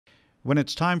When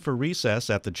it's time for recess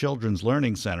at the Children's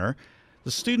Learning Center, the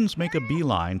students make a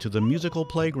beeline to the musical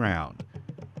playground.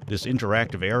 This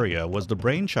interactive area was the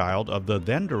brainchild of the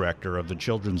then director of the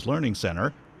Children's Learning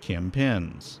Center, Kim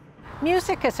Pins.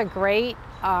 Music is a great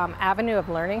avenue of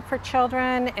learning for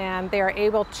children, and they're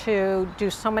able to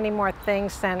do so many more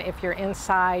things than if you're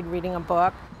inside reading a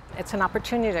book. It's an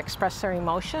opportunity to express their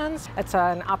emotions. It's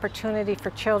an opportunity for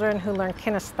children who learn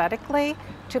kinesthetically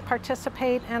to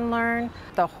participate and learn.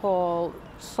 The whole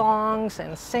songs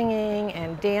and singing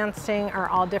and dancing are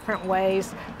all different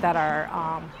ways that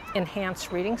are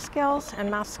enhanced reading skills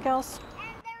and math skills.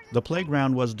 The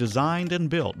playground was designed and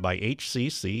built by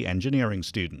HCC engineering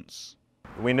students.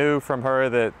 We knew from her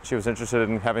that she was interested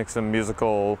in having some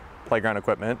musical playground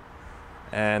equipment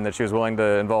and that she was willing to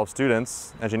involve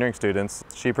students, engineering students.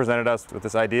 She presented us with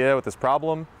this idea, with this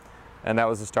problem, and that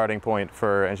was the starting point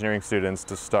for engineering students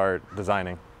to start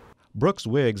designing. Brooks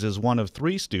Wiggs is one of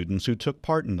 3 students who took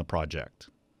part in the project.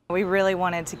 We really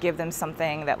wanted to give them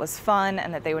something that was fun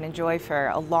and that they would enjoy for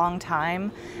a long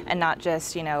time, and not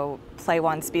just, play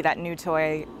once, be that new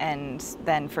toy, and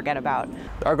then forget about.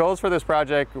 Our goals for this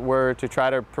project were to try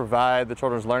to provide the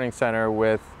Children's Learning Center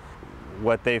with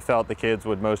what they felt the kids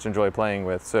would most enjoy playing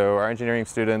with. So our engineering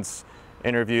students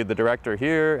interviewed the director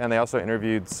here, and they also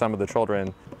interviewed some of the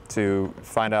children to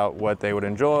find out what they would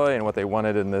enjoy and what they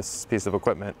wanted in this piece of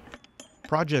equipment.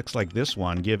 Projects like this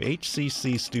one give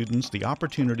HCC students the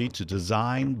opportunity to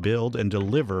design, build, and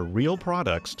deliver real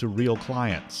products to real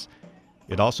clients.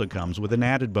 It also comes with an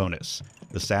added bonus,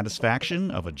 the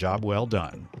satisfaction of a job well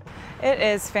done. It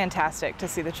is fantastic to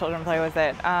see the children play with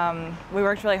it. We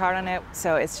worked really hard on it,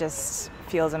 so it just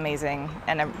feels amazing,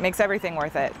 and it makes everything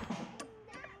worth it.